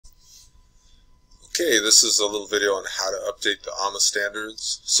Okay, this is a little video on how to update the AAMA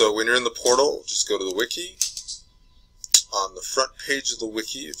standards. So when you're in the portal, just go to the wiki. On the front page of the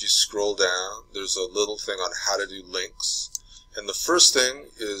wiki, if you scroll down, there's a little thing on how to do links. And the first thing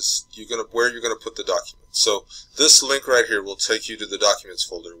is where you're going to put the document. So this link right here will take you to the documents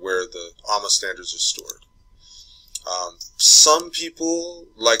folder where the AAMA standards are stored. Some people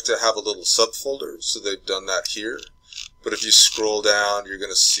like to have a little subfolder, so they've done that here. But if you scroll down, you're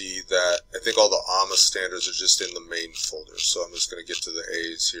going to see that I think all the AAMA standards are just in the main folder. So I'm just going to get to the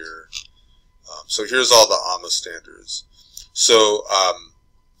A's here. So here's all the AAMA standards. So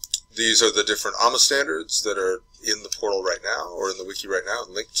these are the different AAMA standards that are in the portal right now, or in the wiki right now,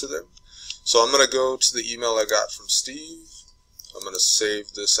 and link to them. So I'm going to go to the email I got from Steve. I'm going to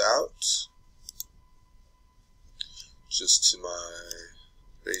save this out just to my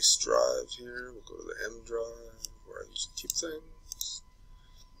base drive here. We'll go to the M drive where I usually keep things.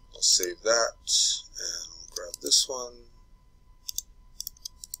 I'll save that, and I'll grab this one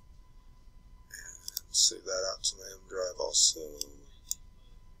and save that out to my M drive also.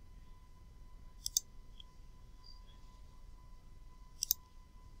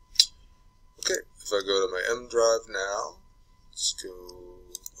 Okay, if I go to my M drive now, let's go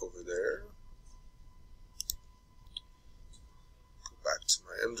over there. Go back to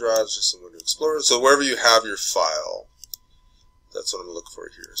my M drives, just in Window Explorer. So wherever you have your file, that's what I'm going to look for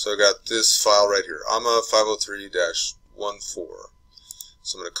here. So I got this file right here, AAMA 503-14.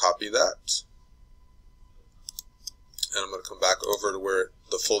 So I'm going to copy that, and I'm going to come back over to where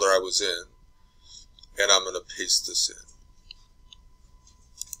the folder I was in, and I'm going to paste this in.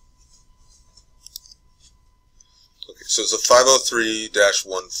 Okay, so it's a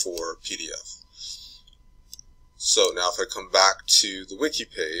 503-14 PDF. So now if I come back to the wiki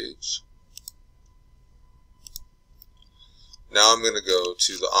page, now I'm going to go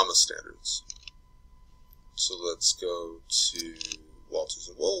to the AAMA standards. So let's go to Walters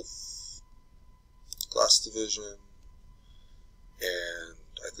and Wolff, Glass Division, and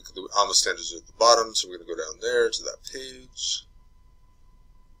I think the AAMA standards are at the bottom, so we're going to go down there to that page.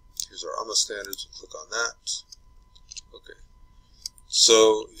 Here's our AAMA standards, we'll click on that. Okay,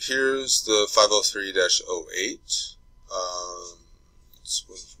 so here's the 503-08.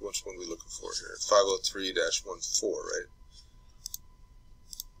 Which one are we looking for here? 503-14, right?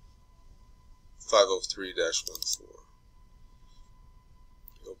 503-14.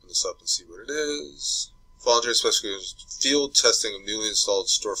 Open this up and see what it is. Voluntary specifications, field testing of newly installed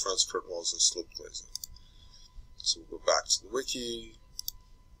storefronts, curtain walls, and slope glazing. So we'll go back to the wiki.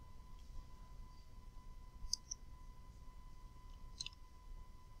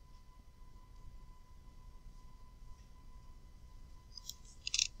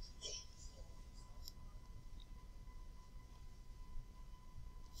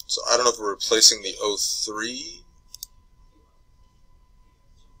 So I don't know if we're replacing the 03.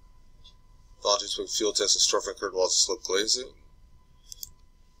 Voluntary field testing, storefront, curtain walls, and slope glazing.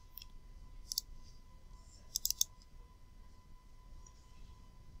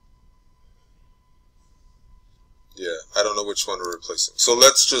 Yeah, I don't know which one we're replacing. So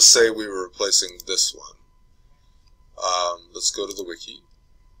let's just say we were replacing this one. Let's go to the wiki.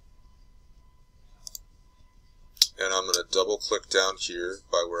 And I'm going to double click down here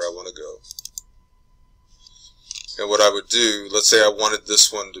by where I want to go. And what I would do, let's say I wanted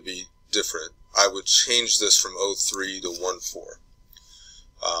this one to be different, I would change this from 03 to 14.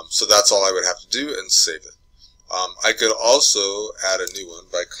 So that's all I would have to do and save it. I could also add a new one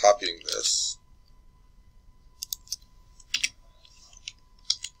by copying this.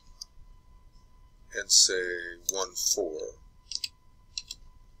 And say 14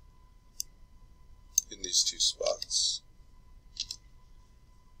 in these two spots.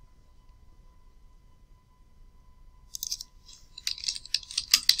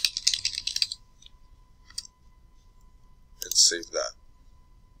 And save that.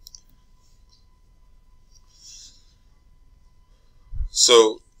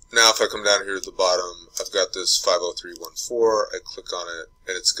 So now if I come down here at the bottom, I've got this 503.14, I click on it,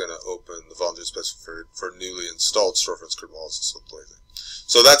 and it's going to open the voluntary specification for newly installed storefronts, curtain walls, and slope glazing.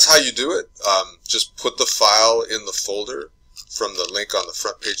 So that's how you do it. Just put the file in the folder from the link on the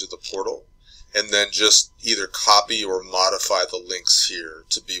front page of the portal, and then just either copy or modify the links here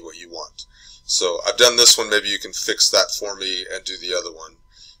to be what you want. So I've done this one, maybe you can fix that for me and do the other one,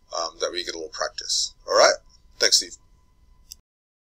 that way you get a little practice. Alright? Thanks, Steve.